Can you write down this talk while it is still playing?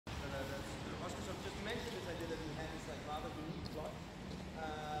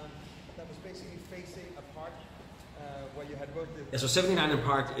basically facing a park where you had both the... Yeah, so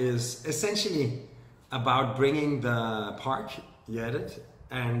 79&Park is essentially about bringing the park, Hjortdal,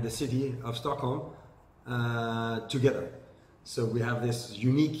 and the city of Stockholm together. So we have this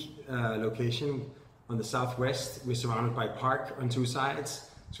unique location on the southwest. We're surrounded by park on two sides.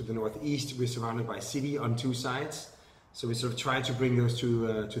 To the northeast, we're surrounded by city on two sides. So we sort of try to bring those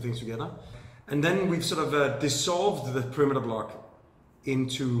two things together. And then we've sort of dissolved the perimeter block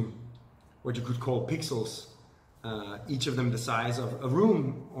into what you could call pixels, each of them the size of a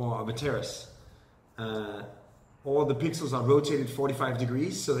room or of a terrace. All the pixels are rotated 45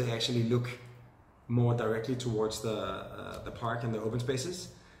 degrees, so they actually look more directly towards the park and the open spaces.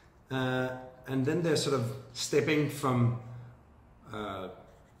 And then they're sort of stepping from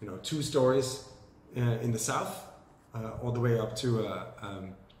 2 stories in the south all the way up to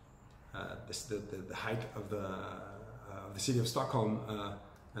the height of the city of Stockholm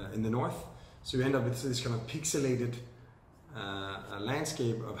in the north. So you end up with this kind of pixelated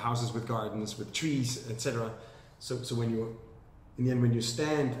landscape of houses with gardens, with trees, etc. So when you, in the end, when you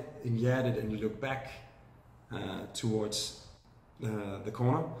stand in Hjortdal and you look back towards the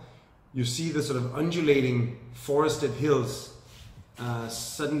corner, you see the sort of undulating forested hills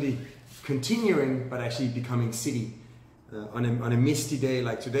suddenly continuing, but actually becoming city. On a misty day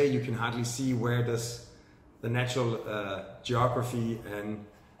like today, you can hardly see where does the natural geography and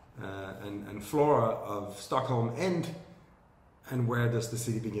flora of Stockholm end, and where does the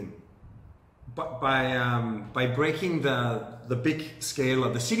city begin. But by breaking the big scale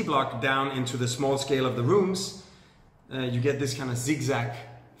of the city block down into the small scale of the rooms, you get this kind of zigzag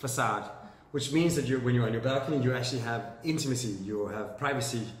facade, which means that when you're on your balcony, you actually have intimacy, you have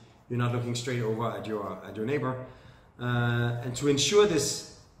privacy, you're not looking straight over at your neighbor. And to ensure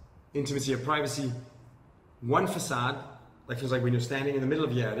this intimacy of privacy, one facade, like feels like when you're standing in the middle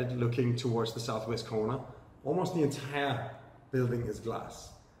of Hjortdal looking towards the southwest corner, almost the entire building is glass.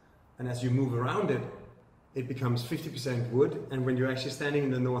 And as you move around it, it becomes 50% wood, and when you're actually standing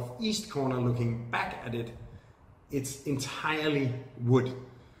in the northeast corner looking back at it, it's entirely wood.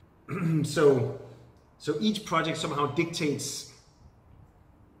 So each project somehow dictates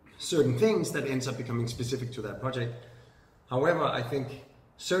certain things that ends up becoming specific to that project. However, I think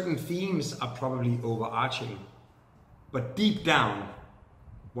certain themes are probably overarching, but deep down,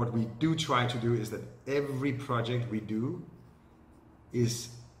 what we do try to do is that every project we do is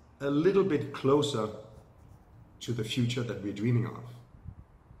a little bit closer to the future that we're dreaming of.